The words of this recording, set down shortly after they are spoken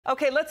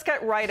Okay, let's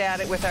get right at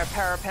it with our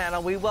power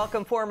panel. We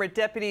welcome former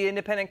Deputy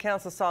Independent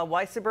Counsel Saul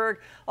Wisenberg,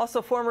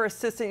 also former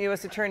Assistant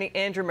U.S. Attorney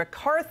Andrew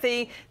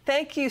McCarthy.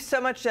 Thank you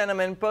so much,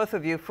 gentlemen, both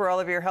of you, for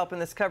all of your help in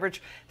this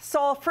coverage.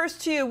 Saul,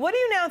 first to you. What do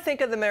you now think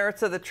of the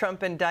merits of the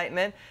Trump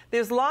indictment?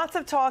 There's lots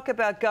of talk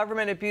about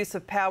government abuse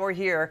of power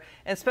here,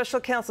 and Special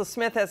Counsel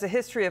Smith has a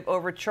history of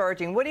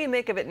overcharging. What do you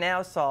make of it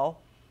now,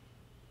 Saul?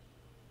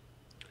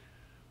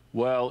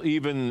 Well,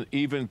 even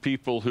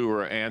people who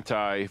are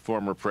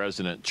anti-former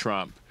President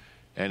Trump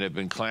and have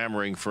been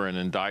clamoring for an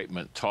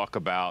indictment talk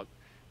about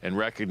and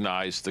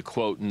recognize the,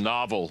 quote,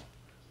 novel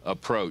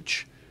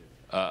approach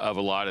of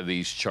a lot of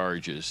these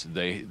charges.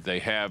 They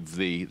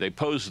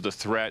pose the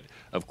threat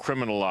of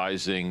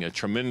criminalizing a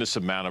tremendous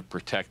amount of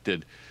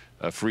protected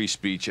free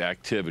speech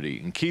activity.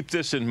 And keep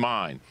this in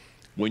mind.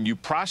 When you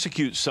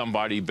prosecute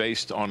somebody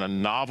based on a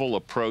novel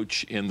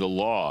approach in the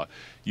law,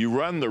 you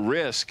run the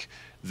risk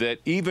that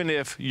even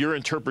if your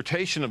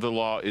interpretation of the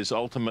law is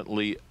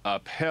ultimately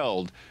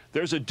upheld,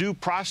 there's a due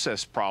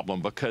process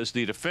problem because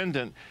the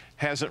defendant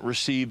hasn't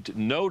received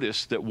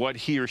notice that what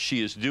he or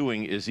she is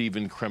doing is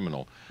even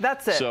criminal.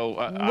 That's it. So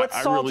what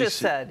Saul just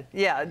said.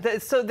 Yeah.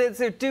 So there's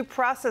a due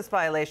process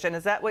violation.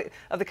 Is that what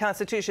of the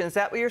Constitution? Is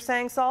that what you're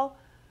saying, Saul?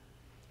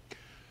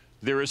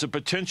 There is a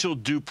potential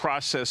due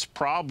process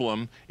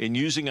problem in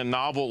using a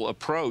novel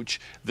approach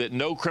that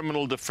no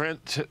criminal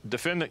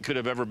defendant could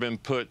have ever been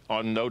put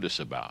on notice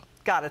about.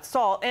 Got it.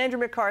 Saul, Andrew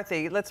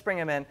McCarthy, let's bring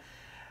him in.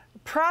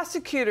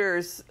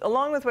 Prosecutors,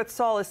 along with what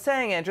Saul is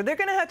saying, Andrew, they're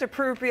going to have to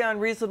prove beyond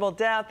reasonable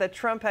doubt that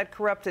Trump had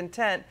corrupt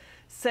intent,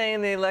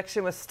 saying the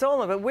election was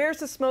stolen. But where's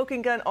the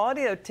smoking gun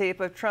audio tape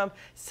of Trump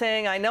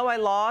saying, I know I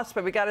lost,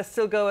 but we got to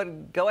still go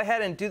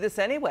ahead and do this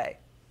anyway?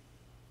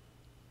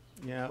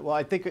 Yeah, well,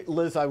 I think,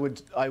 Liz, I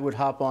would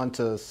hop on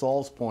to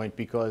Saul's point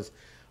because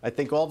I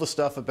think all the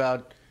stuff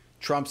about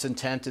Trump's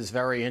intent is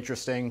very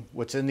interesting.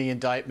 What's in the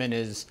indictment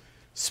is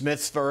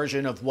Smith's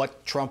version of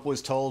what Trump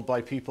was told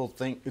by people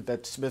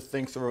that Smith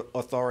thinks are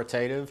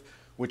authoritative,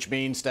 which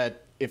means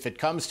that if it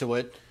comes to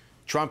it,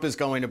 Trump is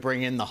going to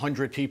bring in the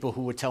 100 people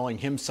who were telling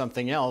him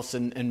something else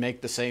and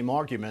make the same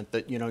argument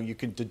that, you know, you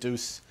can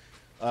deduce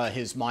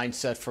his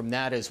mindset from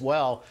that as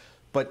well.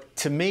 But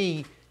to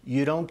me,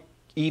 you don't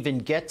even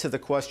get to the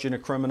question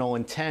of criminal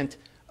intent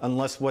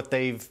unless what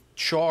they've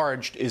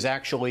charged is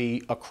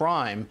actually a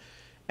crime.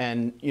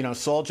 And, you know,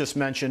 Saul just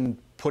mentioned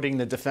putting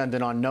the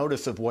defendant on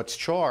notice of what's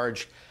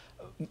charged.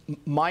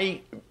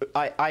 I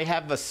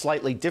have a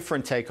slightly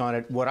different take on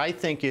it. What I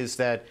think is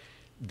that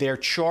they're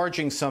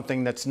charging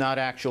something that's not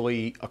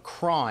actually a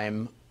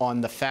crime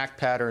on the fact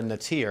pattern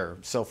that's here.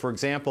 So, for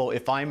example,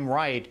 if I'm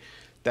right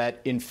that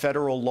in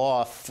federal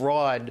law,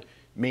 fraud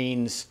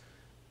means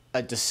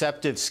a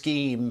deceptive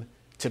scheme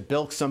to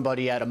bilk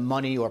somebody out of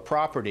money or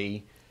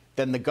property,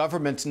 then the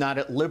government's not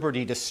at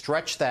liberty to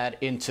stretch that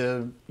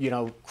into, you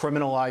know,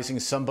 criminalizing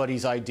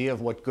somebody's idea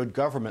of what good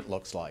government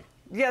looks like.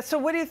 Yeah, so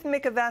what do you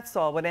make of that,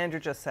 Saul, what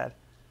Andrew just said?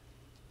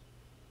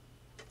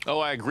 Oh,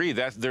 I agree.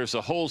 There's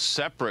a whole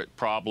separate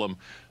problem.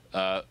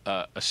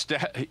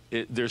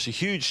 There's a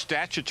huge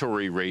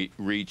statutory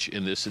reach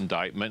in this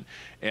indictment.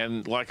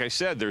 And like I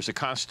said, there's a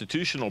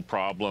constitutional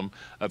problem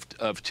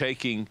of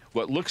taking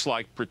what looks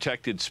like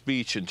protected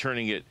speech and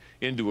turning it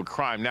into a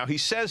crime. Now, he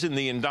says in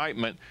the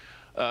indictment,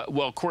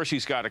 well, of course,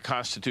 he's got a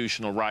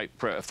constitutional right,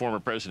 former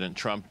President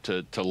Trump,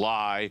 to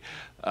lie,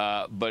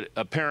 but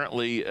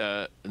apparently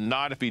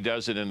not if he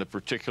does it in a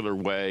particular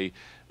way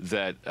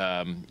that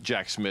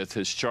Jack Smith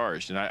has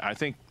charged. And I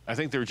think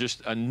there are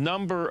just a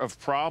number of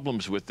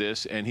problems with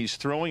this, and he's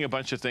throwing a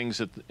bunch of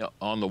things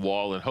on the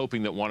wall and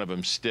hoping that one of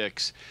them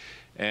sticks.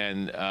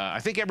 And I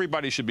think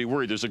everybody should be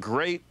worried. There's a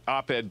great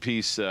op-ed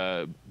piece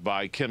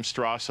by Kim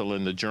Strassel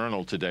in the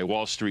Journal today,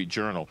 Wall Street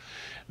Journal,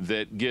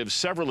 that gives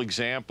several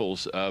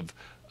examples of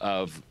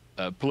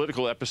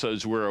political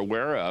episodes we're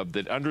aware of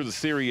that under the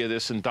theory of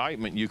this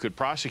indictment you could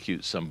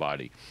prosecute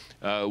somebody.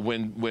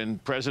 When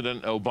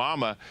President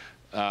Biden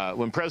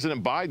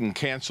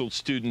canceled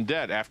student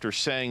debt after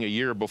saying a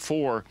year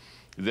before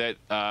that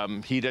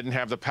he didn't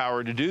have the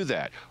power to do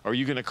that. Are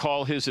you going to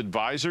call his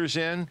advisors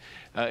in,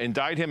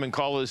 indict him and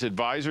call his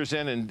advisors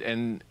in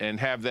and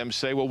have them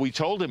say, well, we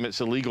told him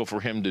it's illegal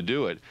for him to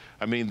do it?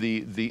 I mean,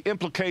 the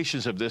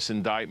implications of this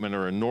indictment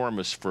are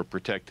enormous for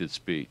protected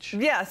speech.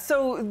 Yeah,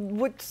 so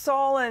what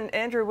Saul and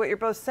Andrew, what you're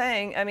both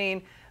saying, I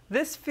mean,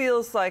 this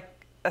feels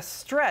like a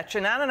stretch,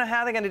 and I don't know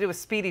how they're going to do a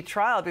speedy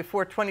trial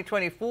before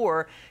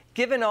 2024,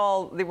 given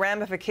all the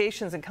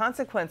ramifications and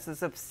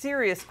consequences of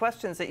serious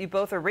questions that you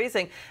both are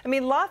raising. I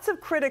mean, lots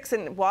of critics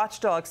and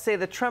watchdogs say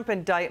the Trump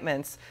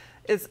indictments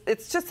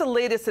it's just the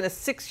latest in a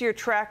 6-year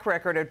track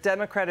record of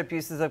Democrat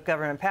abuses of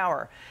government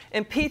power.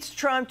 Impeached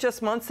Trump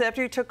just months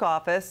after he took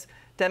office,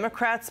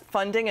 Democrats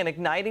funding and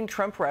igniting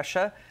Trump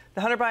Russia,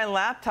 the Hunter Biden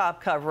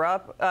laptop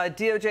cover-up,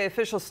 DOJ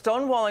officials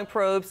stonewalling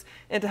probes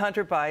into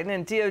Hunter Biden,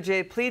 and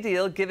DOJ plea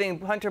deal giving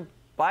Hunter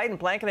Biden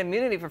blanket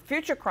immunity for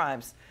future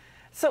crimes.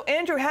 So,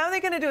 Andrew, how are they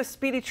going to do a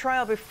speedy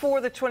trial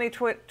before the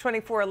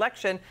 2024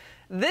 election?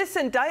 This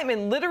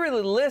indictment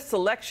literally lists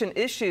election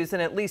issues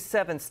in at least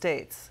 7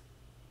 states.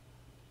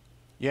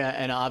 Yeah,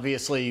 and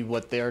obviously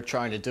what they're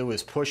trying to do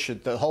is push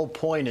it. The whole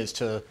point is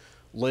to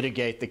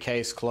litigate the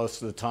case close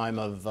to the time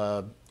of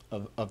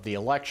the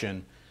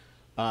election.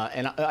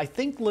 And I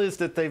think, Liz,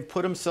 that they've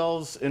put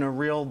themselves in a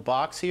real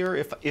box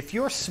here. If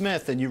you're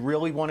Smith and you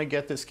really want to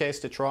get this case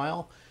to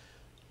trial,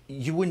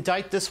 you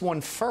indict this one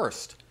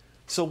first.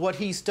 So what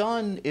he's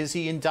done is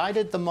he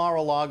indicted the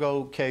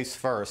Mar-a-Lago case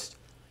first.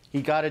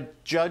 He got a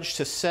judge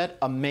to set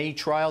a May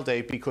trial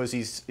date because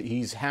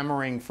he's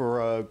hammering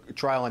for a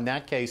trial in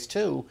that case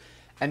too.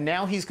 And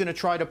now he's going to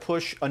try to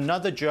push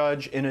another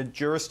judge in a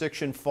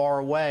jurisdiction far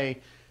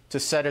away to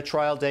set a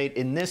trial date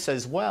in this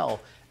as well.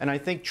 And I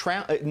think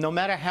no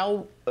matter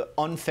how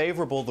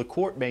unfavorable the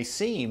court may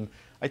seem,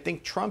 I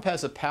think Trump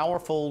has a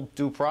powerful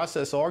due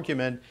process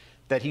argument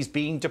that he's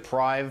being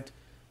deprived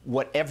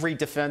what every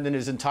defendant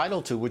is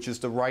entitled to, which is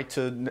the right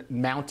to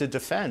mount a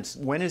defense.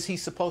 When is he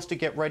supposed to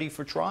get ready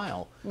for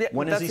trial? Yeah,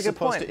 when is he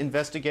supposed to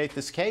investigate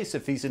this case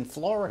if he's in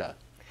Florida?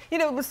 You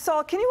know,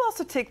 Saul, can you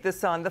also take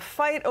this on? The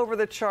fight over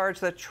the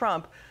charge that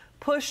Trump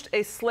pushed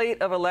a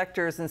slate of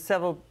electors in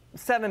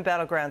seven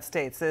battleground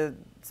states. The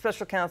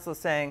special counsel is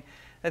saying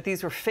that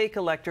these were fake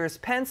electors.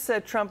 Pence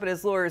said Trump and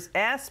his lawyers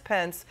asked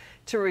Pence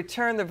to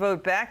return the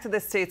vote back to the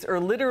states or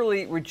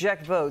literally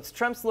reject votes.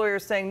 Trump's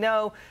lawyers saying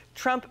no.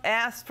 Trump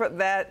asked for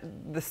that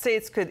the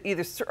states could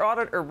either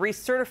audit or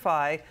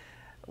recertify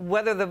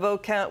whether the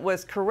vote count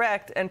was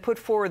correct and put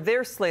forward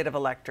their slate of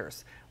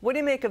electors. What do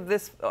you make of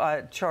this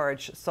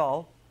charge,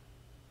 Saul?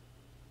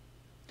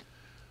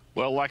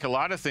 Well, like a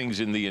lot of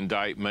things in the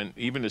indictment,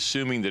 even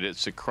assuming that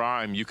it's a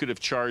crime, you could have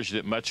charged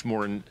it much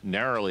more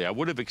narrowly. I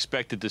would have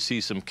expected to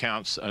see some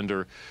counts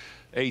under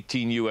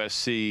 18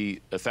 U.S.C.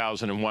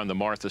 1001, the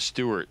Martha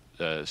Stewart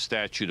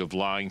statute of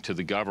lying to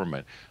the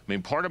government. I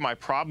mean, part of my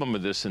problem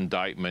with this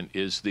indictment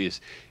is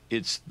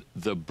it's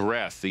the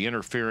breadth, the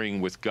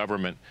interfering with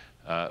government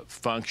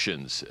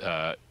functions.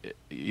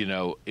 You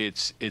know,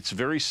 it's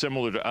very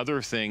similar to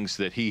other things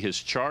that he has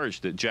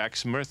charged, that Jack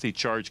Smith, he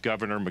charged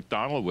Governor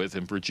McDonnell with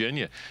in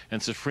Virginia,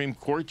 and Supreme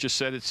Court just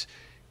said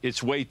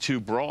it's way too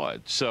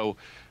broad. So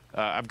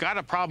I've got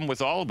a problem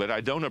with all of it.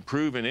 I don't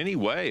approve in any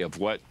way of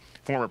what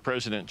former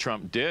President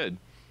Trump did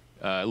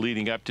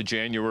leading up to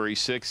January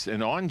 6th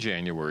and on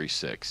January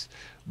 6th.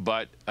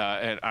 But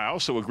and I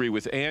also agree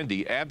with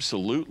Andy,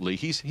 absolutely.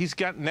 He's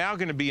now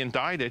going to be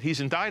indicted. He's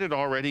indicted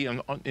already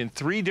in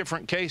 3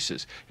 different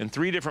cases in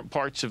 3 different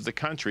parts of the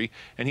country,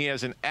 and he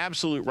has an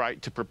absolute right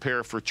to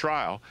prepare for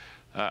trial.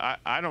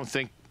 I don't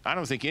think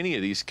any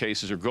of these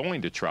cases are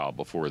going to trial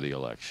before the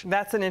election.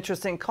 That's an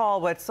interesting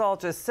call, what Saul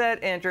just said,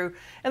 Andrew.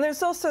 And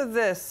there's also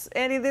this,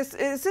 Andy, is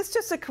this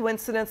just a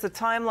coincidence, the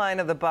timeline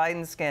of the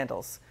Biden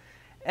scandals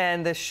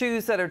and the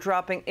shoes that are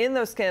dropping in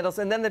those scandals,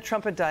 and then the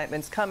Trump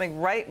indictments coming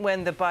right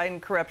when the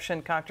Biden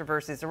corruption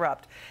controversies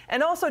erupt?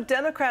 And also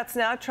Democrats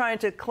now trying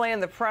to claim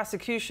the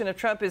prosecution of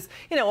Trump is,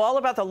 you know, all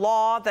about the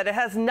law, that it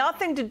has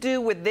nothing to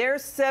do with their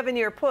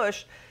 7-year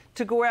push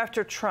to go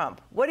after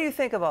Trump. What do you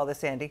think of all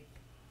this, Andy?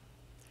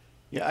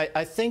 Yeah,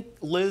 I think,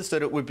 Liz,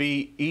 that it would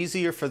be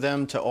easier for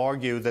them to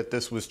argue that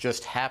this was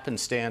just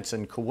happenstance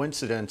and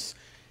coincidence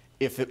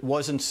if it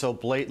wasn't so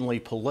blatantly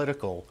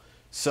political.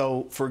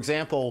 So, for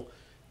example,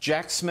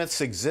 Jack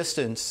Smith's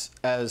existence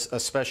as a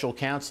special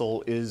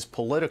counsel is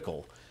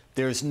political.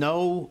 There's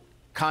no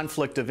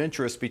conflict of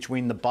interest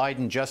between the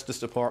Biden Justice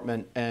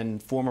Department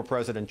and former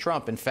President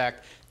Trump. In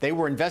fact, they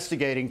were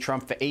investigating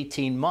Trump for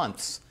 18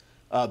 months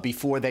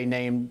before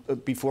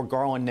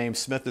Garland named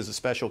Smith as a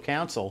special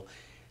counsel.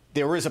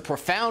 There is a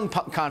profound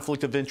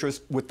conflict of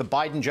interest with the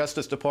Biden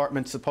Justice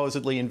Department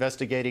supposedly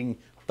investigating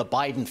the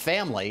Biden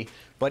family,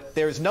 but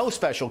there's no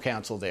special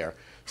counsel there.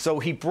 So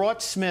he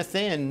brought Smith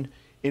in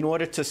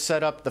order to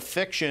set up the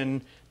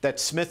fiction that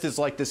Smith is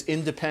like this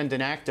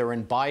independent actor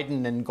and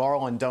Biden and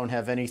Garland don't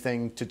have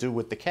anything to do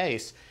with the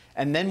case.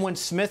 And then when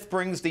Smith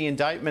brings the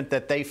indictment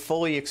that they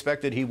fully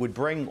expected he would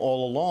bring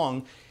all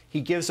along,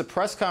 he gives a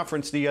press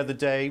conference the other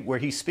day where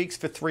he speaks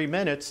for 3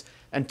 minutes,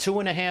 and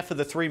 2.5 of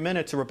the 3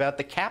 minutes are about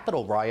the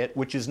Capitol riot,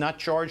 which is not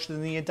charged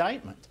in the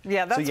indictment.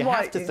 Yeah, that's so you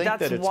why have to think that's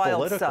that it's wild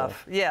political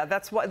stuff. Yeah,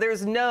 that's why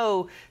there's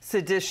no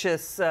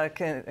seditious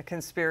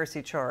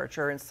conspiracy charge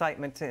or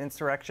incitement to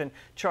insurrection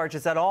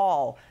charges at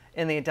all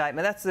in the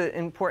indictment. That's an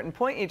important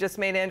point you just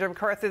made, Andrew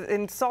McCarthy.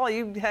 And Saul,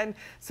 you had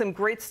some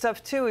great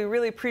stuff too. We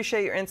really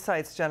appreciate your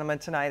insights, gentlemen,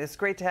 tonight. It's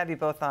great to have you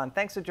both on.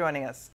 Thanks for joining us.